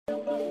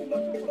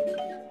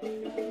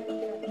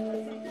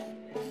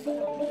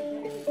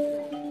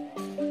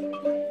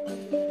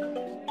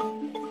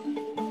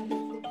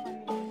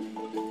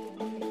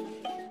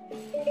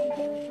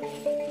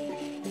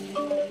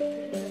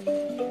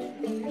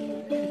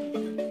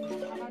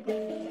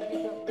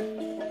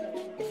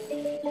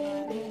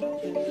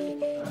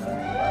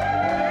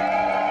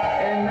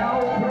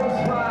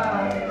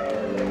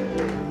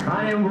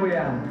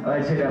Vanembuya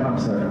vachira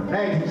pamusoro.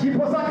 Right,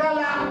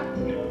 Chiposakala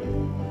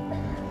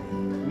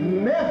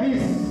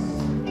Mavis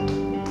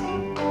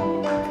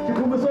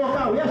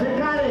Chikubusoka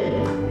uyazvekare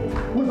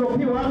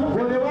kuzopiwa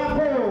mugove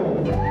wako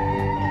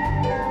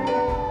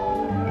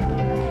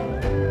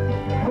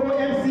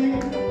MC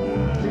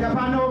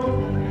chikapano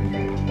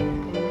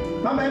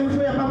pamba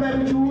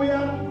yemuchuya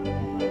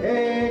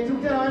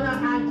tikutera vana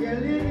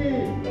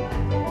Angelini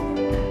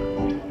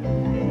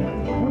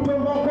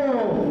Mutomboko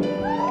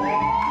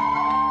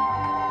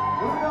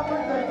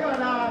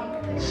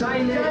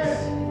Inmates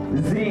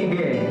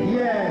Zinge.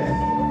 Yes.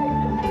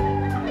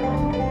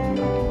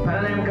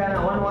 Panamkana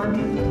 1-1.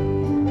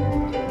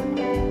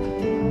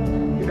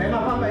 Ibema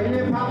papa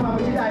ile papa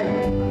mchidai.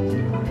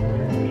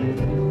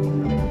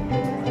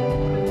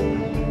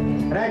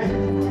 Right.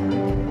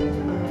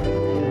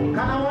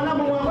 Kana wana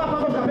mwamba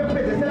papa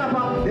kapepete sela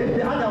papa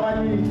the other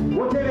one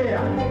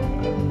whatever.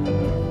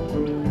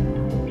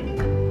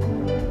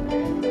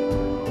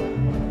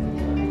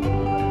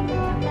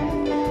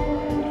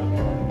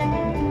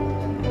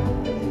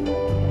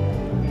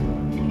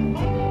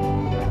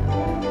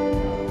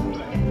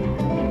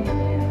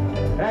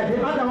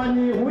 The other one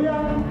is Huya.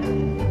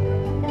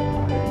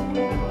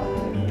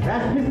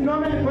 That's Miss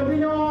Norman.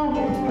 Continue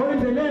calling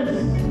the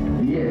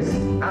names. Yes.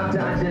 After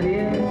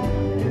Angeline.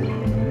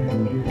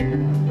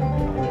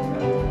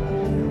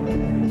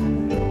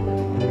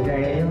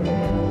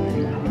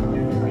 Daniel.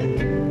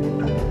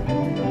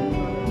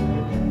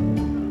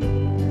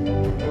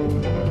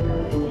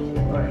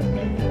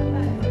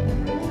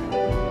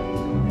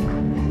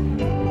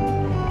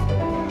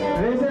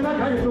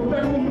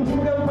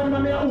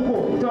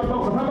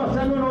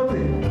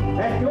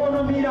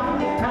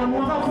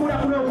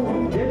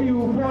 Then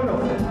you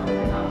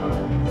follow.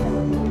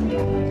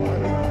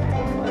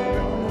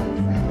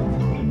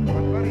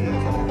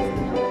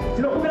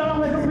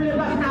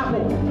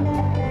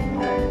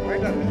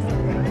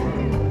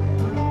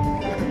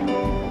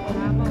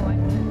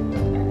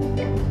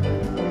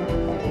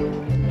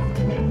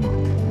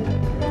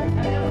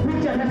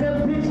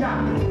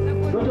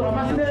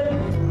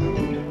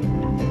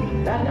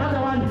 That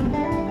other one.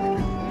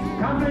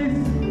 Come please.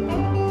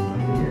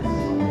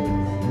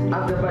 Yes.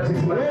 After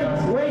practice,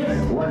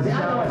 Wait. One the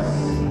shot. other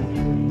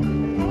one.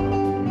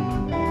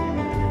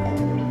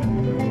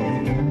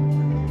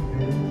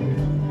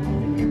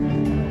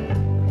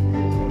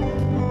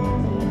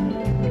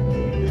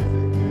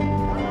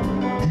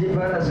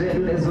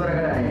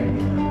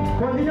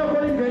 Continue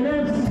calling the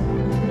names.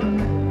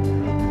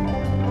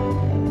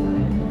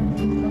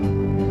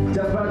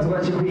 Chapati wa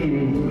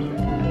chipiri.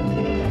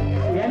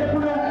 Yane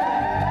kuno.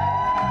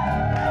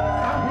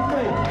 Come this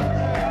way.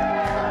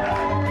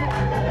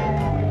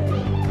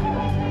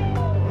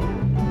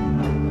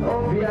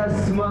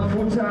 Obvious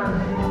mafuta.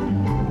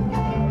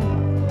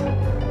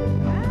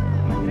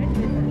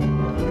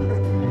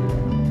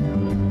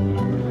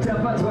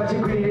 Chapati wa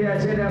chipiri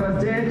agenda on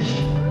stage.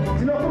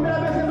 Tinokumbira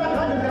bese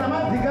mbakaje kana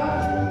madzika.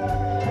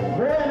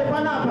 Boya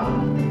nepanapa.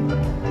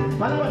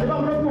 Panapa ndipo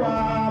munopiwa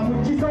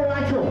muchiso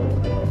wacho.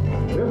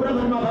 Wekura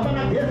kuti mababa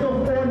na guest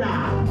of honor.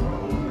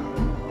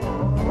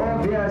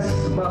 Obvious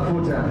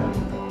mafuta.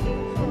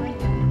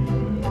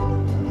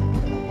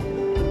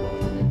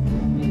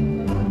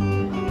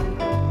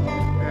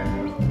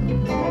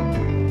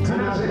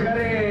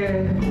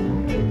 Tunashikare.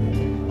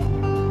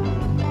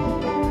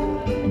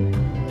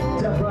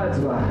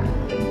 Chapati wa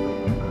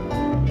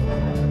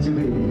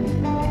chipiri.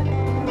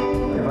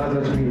 Chapati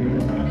wa chipiri.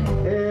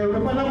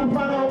 Unapanda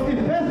kufanya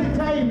first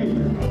time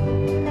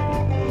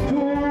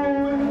to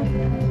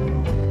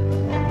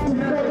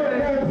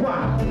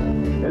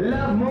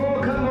Love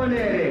more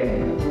kamonere.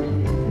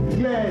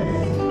 yes,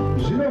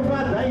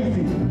 zvinofadza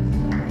izi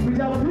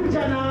kuita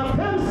future na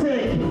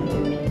pemsec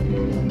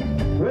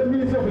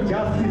weministry of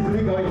justice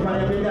legal and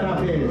parliamentary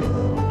affairs.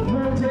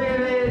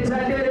 Mutere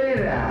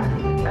taderera.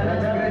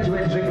 Anataka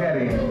graduate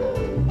zvekare.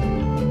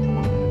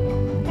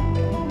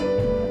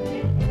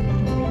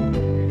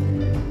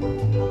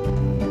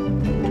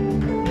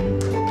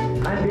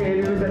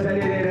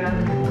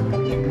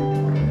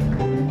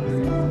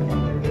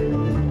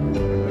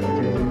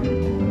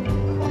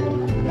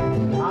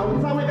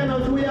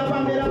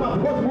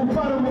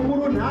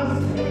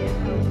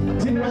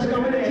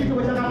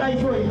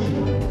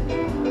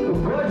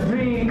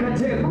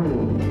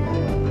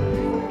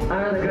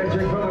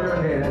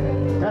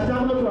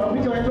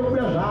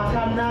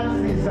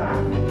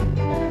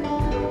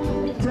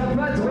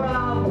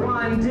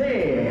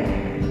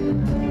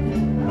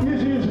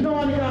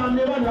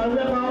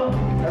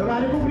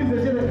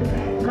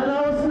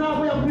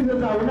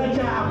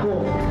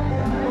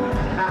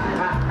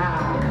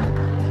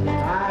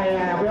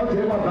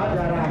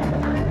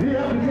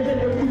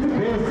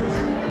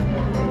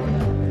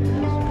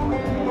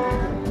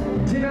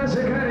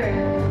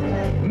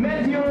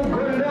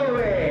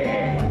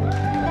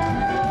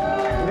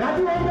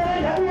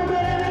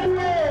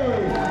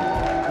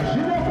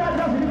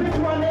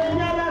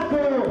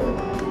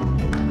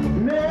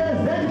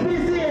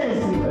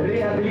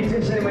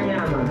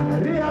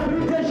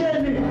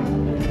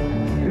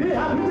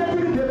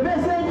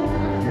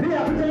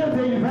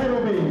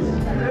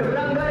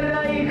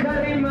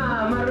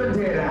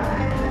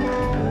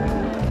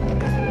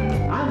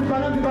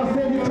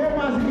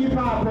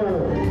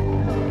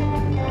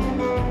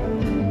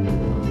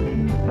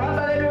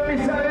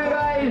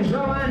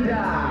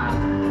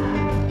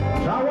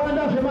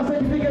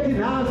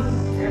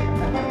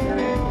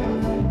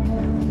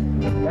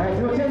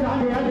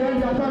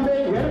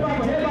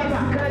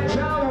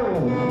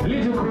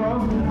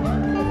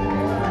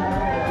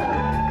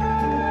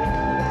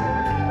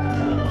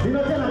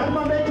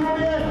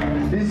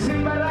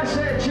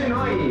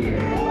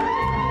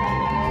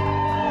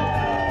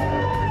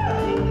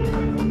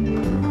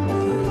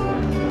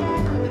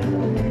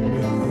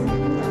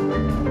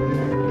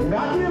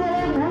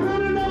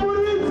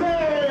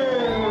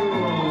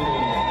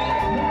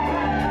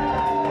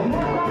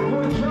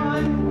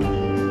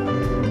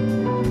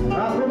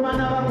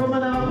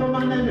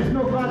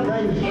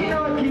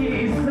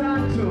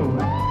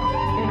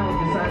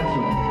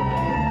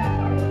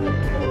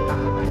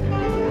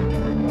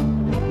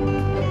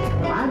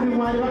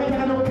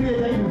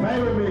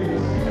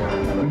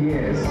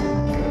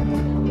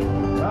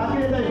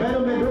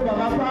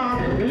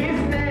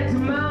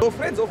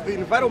 Friends of the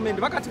Environment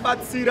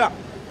vakatibatsira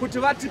kuti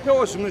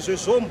vatipewo zvimwe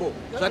zvezvombo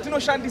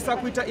zvatinoshandisa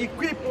kuita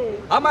equip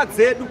hama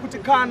dzedu kuti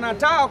kana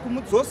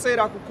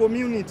taakumudzosera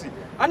kucommunity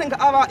anenge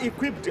ava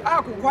equipped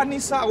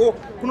akukwanisawo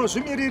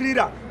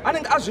kunozvimiririra,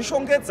 anenge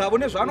azvishongedzavo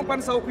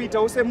nezvaanokwanisawo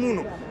kuitawo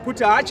semunhu,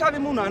 kuti haachavi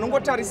munhu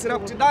anongotarisira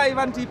kuti dai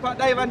vandipa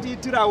dai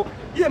vandiitirawo.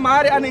 Iye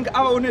maari anenge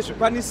avawo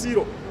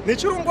nezvikwanisiro.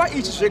 Nechirongwa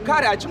ichi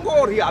zvekare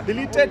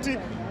hachingorehabilitate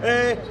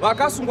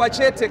vakasungwa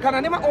chete,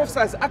 kana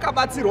nemaofficers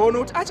akabatsirwawo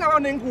nokuti achava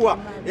nenguva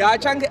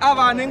yaachange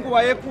ava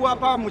nenguva yekuva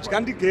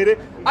pamudyandigere,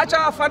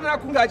 achafanira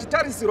kunge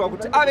achitarisirwa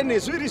kuti ave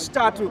nezviri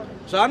zvitatu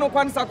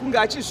zvaanokwanisa kunge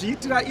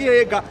achizviitira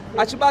iye ega,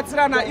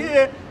 achibatsirana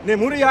iye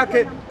nemhuri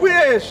yake.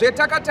 Uyezve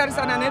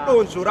takatarisana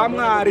nedonzvo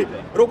raMwari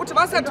rokuti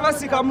vasati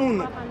vasika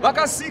munhu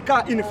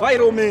vakasika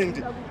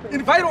environment.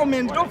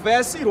 Environment ndobva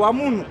yasiyirwa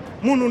munhu,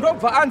 munhu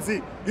ndobva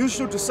anzi you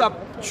should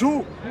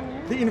subdue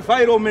the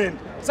environment.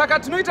 Saka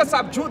tinoita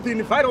subdue the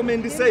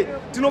environment sei,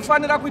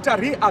 tinofanira kuita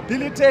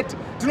rehabilitate,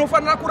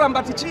 tinofanira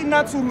kuramba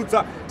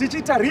tichiinatsurudza,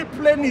 tichiita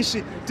replenish,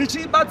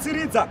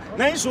 tichiibatsiridza.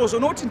 Naizvozvo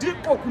nokuti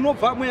ndiko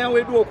kunobva mweya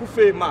wedu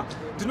wokufema.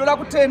 Ndinoda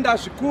kutenda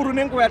zvikuru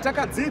nenguva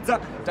yatakadzidza,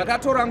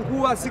 takatora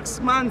nguva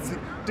 6 months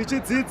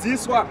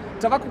tichidzidziswa,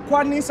 tava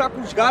kukwanisa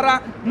kudyara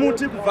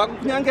muti kubva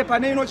kunyange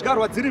pane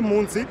inodyarwa dziri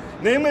mhunzi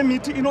neimwe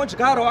miti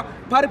inodyarwa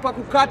pari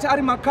pakukata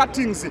ari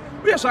macuttings,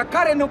 uye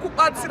zvakare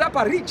nekubatsira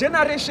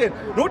paregeneration,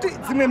 nokuti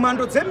dzimwe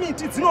mhando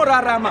dzemiti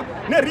dzinorarama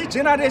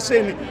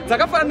neregeneration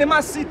dzakafanana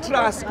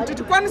nemasitrus. Kuti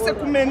tikwanise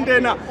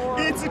kumendena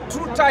its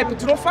true type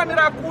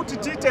tinofanira kuti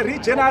tiite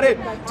regenerate,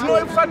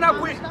 tinofanira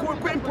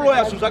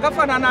kuemploya zvinhu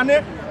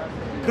zvakafanana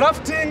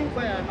grafting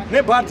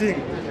nebudding.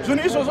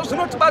 Zvinhu izvozvo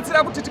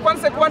zvinotibatsira kuti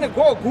tikwanise kuva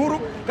negoho guru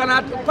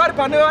kana pari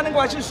pane vanenge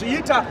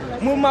vachizviita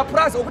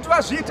mumapurazi okuti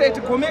vazviite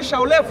at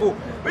commercial level.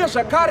 Uye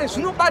zvakare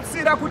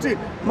zvinobatsira kuti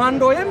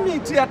mhando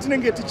yemiti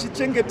yatinenge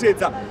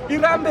tichichengetedza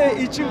irambe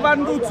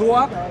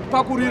ichivandudzwa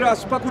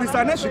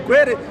pakurisa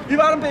nezvigwere,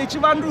 irambe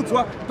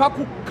ichivandudzwa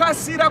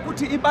pakukasira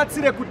kuti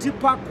ibatsire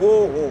kutipa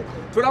goho.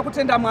 Toda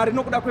kutenda Mwari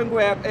nokuda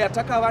kwenguva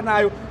yatakava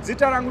nayo.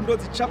 Zita rangu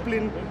ndodzi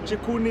Chaplain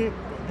Chikuni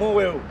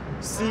Mowell,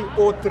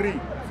 CO3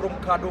 from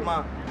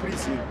Kadoma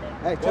Prison.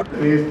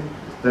 Please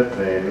start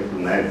by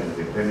recognizing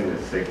the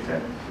feminist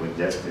sector for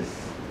justice,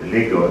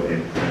 legal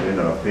and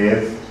criminal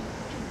affairs,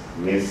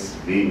 Ms.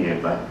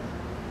 Vinyeba,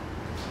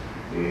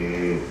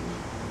 the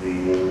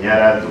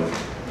Nyarazo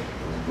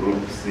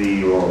Group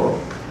CEO,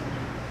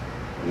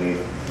 Ms.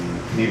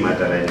 T.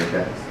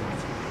 Mataranika,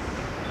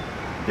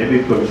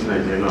 Deputy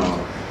Commissioner General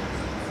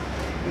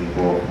in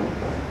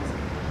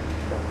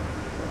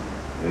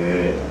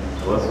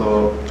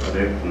also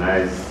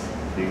recognize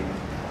the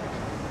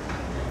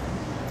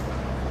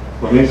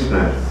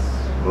commissioners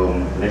from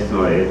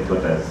national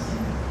headquarters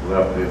who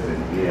are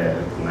present here.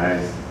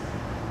 Recognize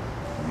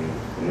the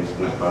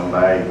Commissioner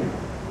Pambai,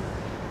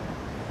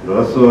 and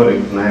also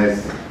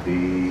recognize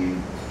the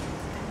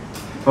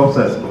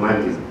officers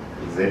commanding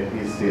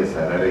ZPCS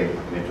Harare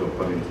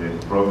Metropolitan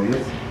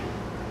Province.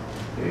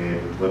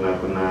 Kuna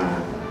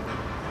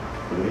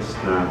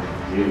Commissioner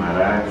G.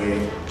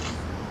 Marage,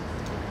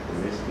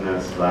 Commissioner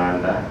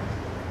Svanda,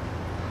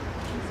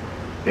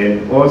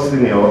 and all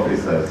senior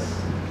officers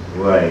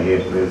who are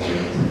here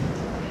present,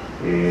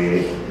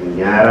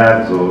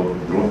 Nyarazo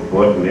Group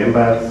Board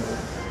members,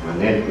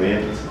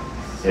 management,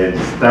 and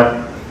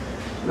staff,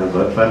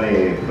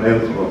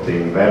 Friends of the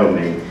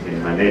Environment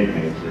and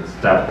Management and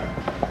staff,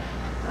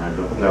 and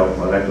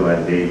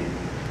one day,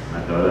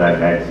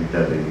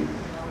 the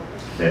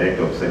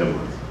Director of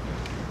Ceremonies,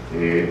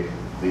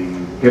 the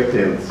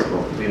captains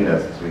of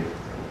industry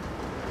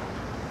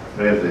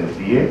present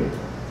here,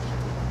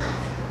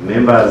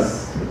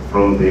 members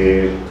from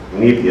the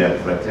media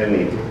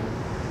fraternity,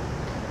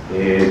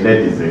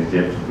 ladies and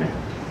gentlemen.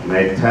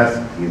 My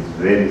task is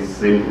very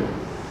simple,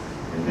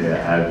 and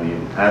I've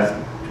been asked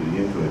to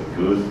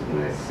introduce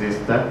my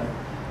sister,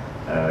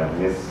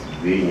 Ms.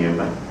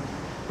 Vinyeba.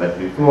 But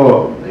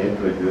before I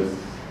introduce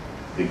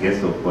the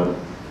guest of honor,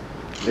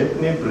 let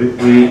me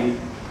briefly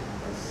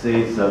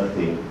say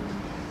something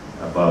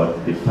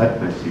about the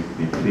partnership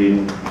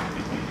between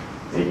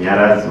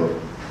Nyarazo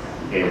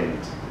and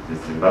the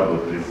Zimbabwe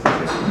Police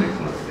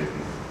Correctional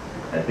Service.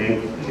 I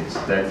think it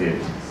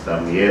started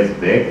some years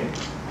back.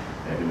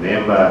 I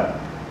remember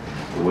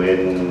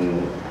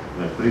when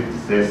my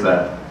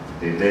predecessor,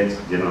 the late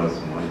General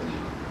Sumonji,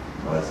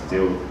 was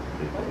still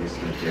the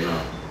Commissioner General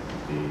of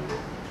the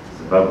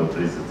Zimbabwe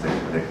Police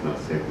Correctional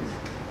Service.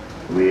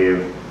 We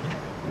have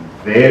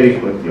very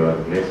cordial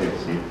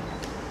relationship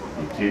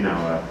between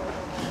our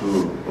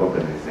two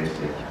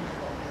organizations.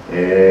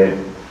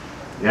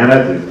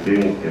 Nyarazo is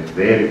doing a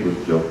very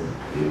good job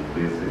in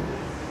prison,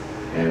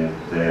 and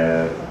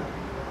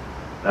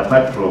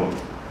apart from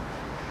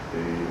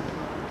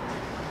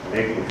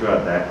making sure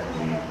that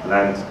we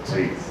plant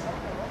trees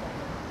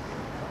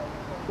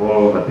all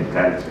over the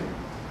country,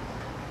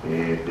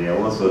 they are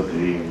also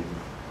doing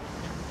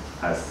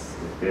us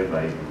a favor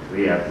in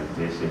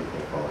rehabilitation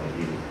of our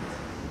inmates,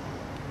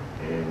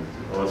 and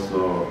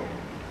also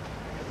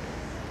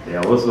they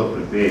are also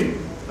preparing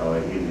our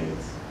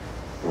inmates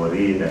for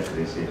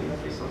reintegration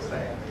into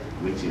society,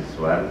 which is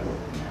one of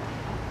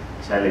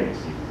the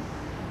challenging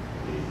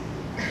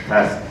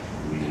tasks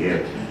we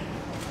have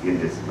in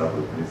the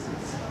Zimbabwe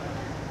prisons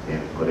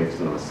and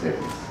correctional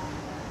service.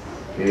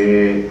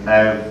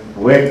 I've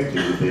worked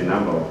with a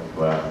number of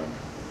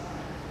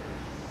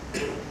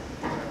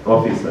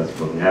officers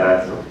from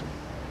Nyarazo,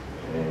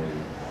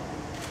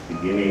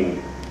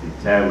 beginning the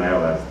time I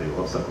was the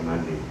officer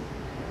commanding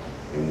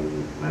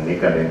in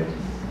Nanikaland,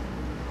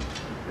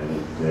 and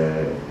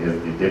as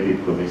the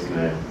Deputy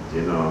Commissioner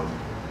General,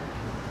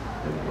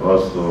 and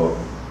also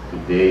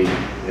today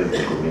as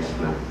the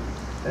Commissioner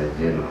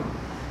General.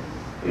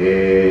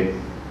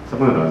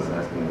 Someone was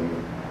asking me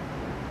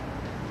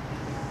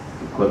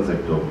the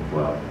concept of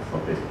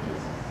forfeit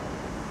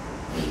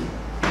in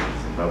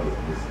Zimbabwe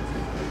prisons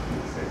in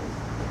service.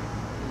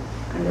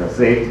 And I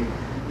said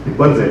the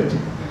concept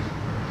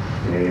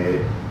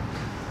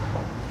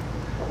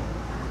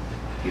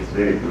is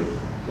very good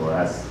for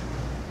us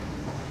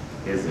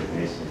as a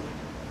nation,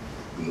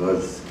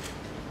 because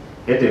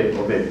at an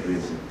open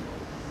prison,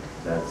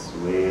 that's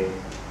where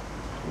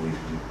we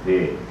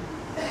prepare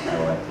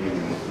our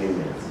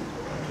inmates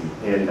to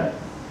enter,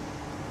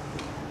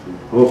 to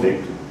go back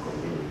to the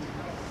community.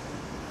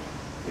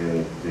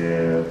 And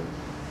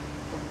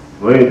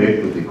going back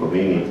to the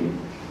community,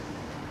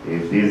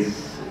 these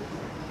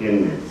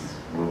inmates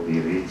will be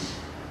rich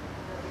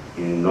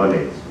in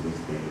knowledge which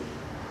they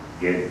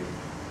get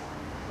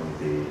from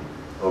the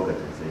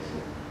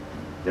organization,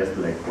 just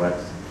like what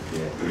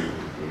they are doing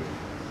today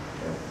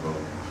from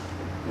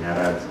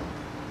Nyarazo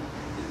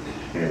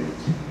and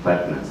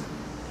partners.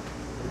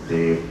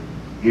 They've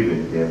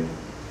given them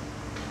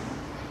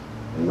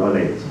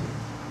knowledge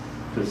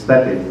to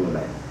start a new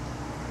life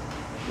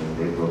when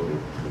they go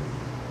back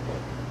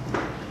to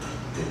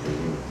the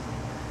community.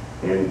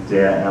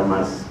 And I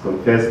must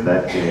confess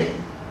that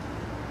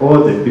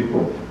all the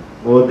people,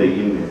 all the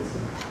inmates,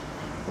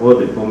 all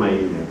the former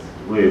inmates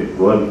who have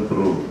gone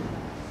through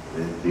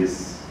this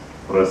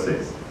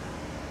process,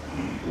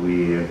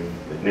 we have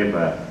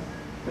never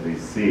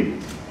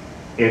received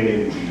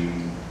any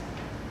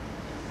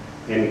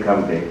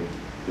comeback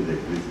to the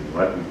prison,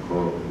 what we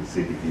call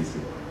CDPC.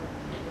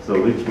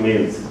 So which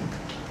means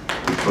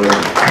the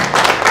process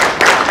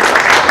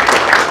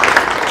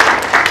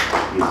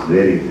is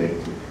very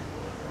effective.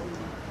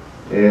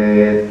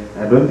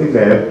 I don't think I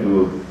have to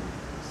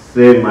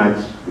say much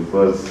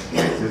because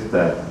my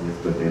sister has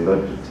got a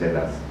lot to tell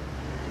us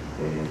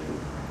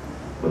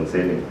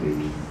concerning the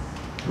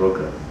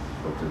program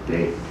for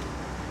today.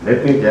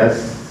 Let me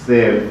just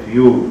say a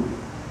few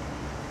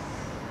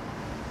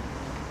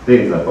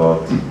things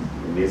about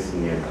Miss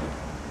Nyemba.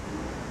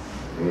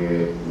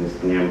 Miss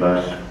Nyemba,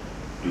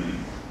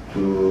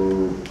 to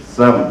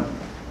some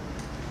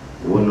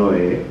who know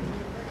her,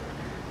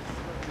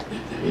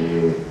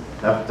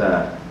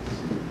 after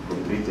she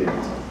completed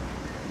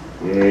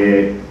a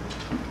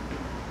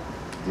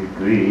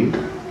degree,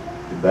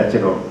 the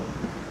Bachelor of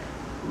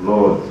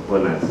Laws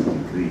Honors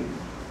degree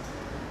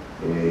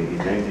in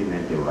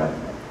 1991.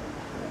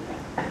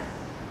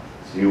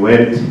 She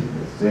went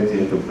straight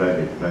into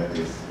private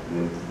practice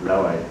in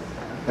Lawai,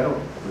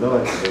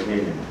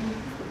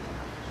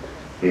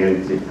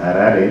 and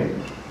Harare,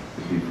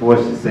 before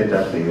she set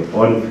up her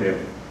own firm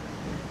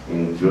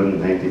in June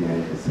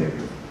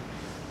 1997.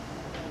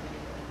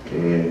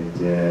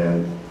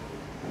 And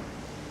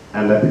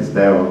under the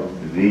style of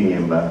V.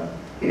 Nyemba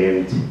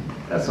and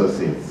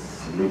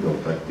Associates Legal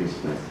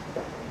Practitioners,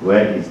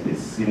 where is the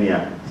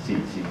senior,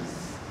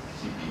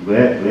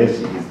 where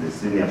she is the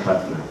senior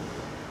partner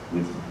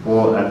with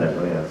 4 other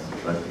lawyers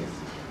practicing.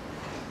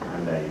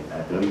 And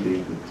I don't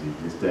think that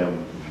this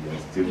time we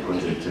are still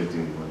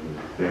concentrating on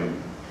them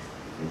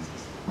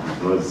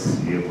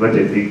because you've got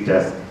a big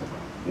task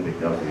in the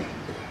government.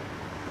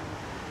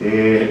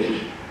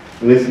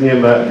 Ms.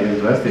 Nyemba has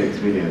vast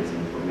experience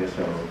in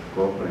commercial,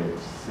 corporate,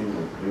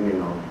 civil,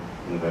 criminal,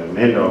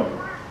 environmental,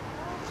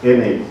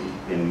 energy,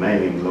 and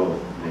mining law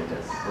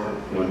matters. So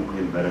on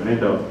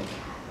environmental,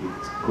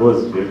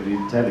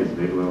 it tallies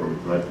very well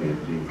with what we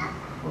are doing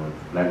for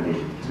landing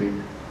the tree,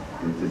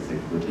 which is a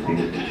good thing.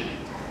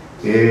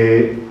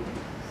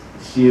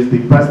 She is the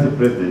past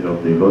president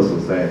of the Law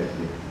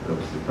Society of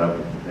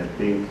Zimbabwe. I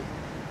think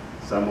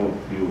some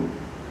of you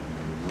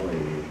know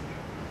her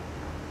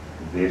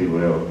very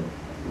well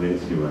when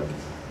she was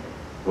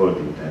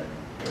holding that.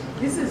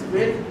 This is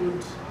very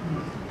good.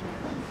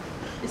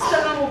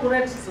 Isitanga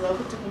ngokuratidza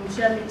kuti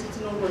kumushamiti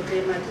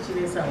tinongotema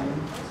tichiresa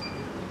hunhu.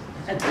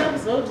 Hatina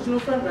kuziva kuti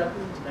tinofanira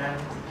kudyara.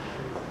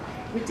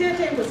 Miti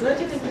yatangoziva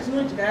chete kuti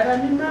tinodyara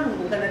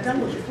mimango kana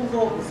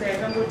tangozvifungawo kusa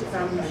yakangoti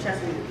pamusha.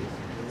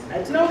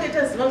 Hatina kunge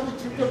taziva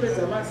kuti tiri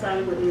kutopedza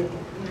masango edu.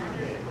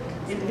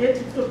 And yet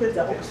tiri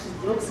kutopedza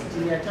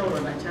oxygen yataurwa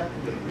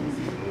naChapman.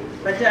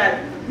 But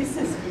this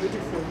is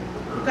beautiful.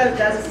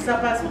 Ukagadzisa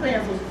pasi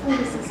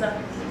ukanyatsozvifungisisa.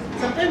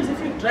 Sometimes if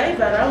you drive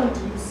around,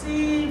 you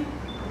see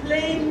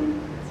plain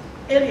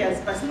areas,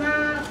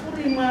 pasina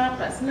kurimwa,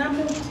 pasina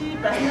muti,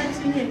 pasina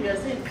chinyi, and you are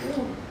saying,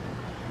 oh,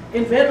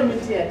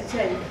 environment here,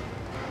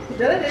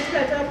 kudhara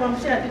retikata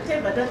pamushandi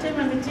tebva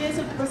tatema miti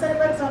yese kuti pasare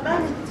pari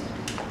pabani.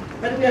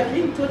 But we are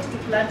being taught to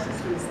plant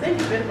trees. Thank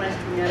you very much,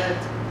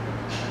 Nyarat,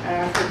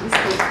 for this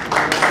talk.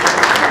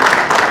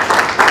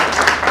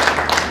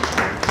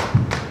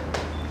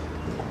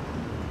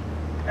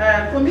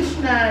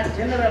 Commissioner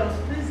General of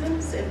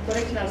Prisons and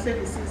Correctional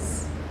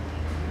Services,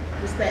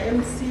 Mr.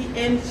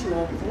 M.C.N.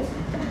 Chiwoko.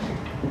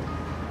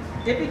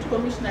 Deputy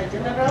Commissioner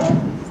General,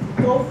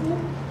 Mr. Tofu.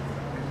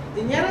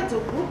 The Nyarato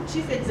Group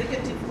Chief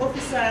Executive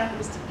Officer,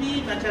 Mr.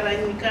 P.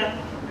 Mataranyika.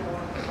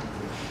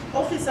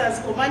 Officers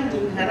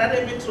commanding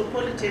Harare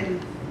Metropolitan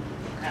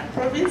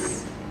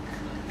Province,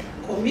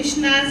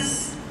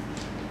 commissioners,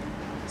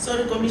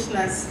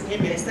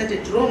 maybe I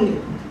started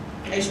wrongly.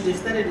 I should have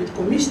started with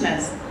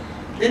commissioners.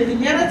 Then the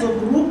Nyarato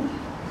Group,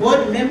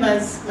 board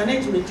members,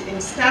 management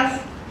and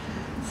staff,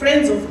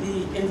 friends of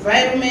the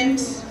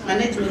environment,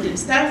 management and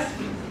staff,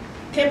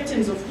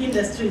 captains of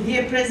industry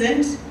here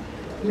present,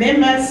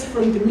 members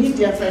from the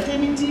media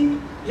fraternity,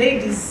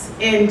 ladies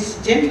and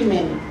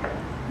gentlemen.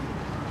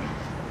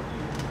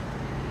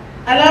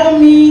 Allow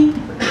me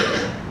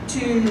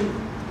to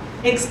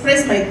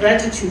express my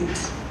gratitude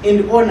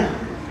and honor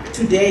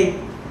today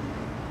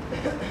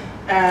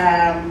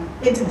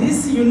at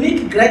this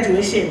unique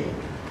graduation.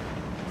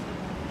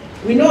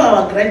 We know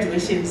our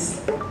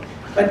graduations,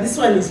 but this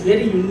one is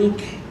very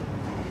unique.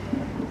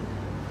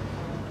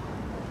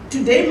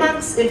 Today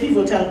marks a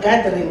pivotal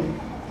gathering,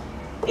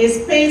 a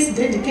space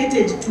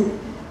dedicated to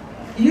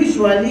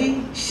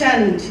usually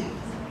shunned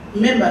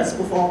members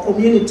of our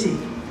community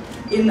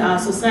in our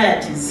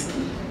societies.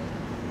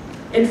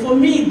 And for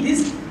me,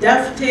 this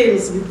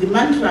dovetails with the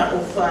mantra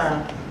of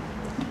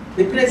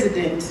the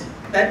president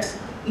that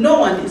no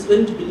one is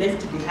going to be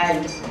left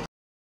behind.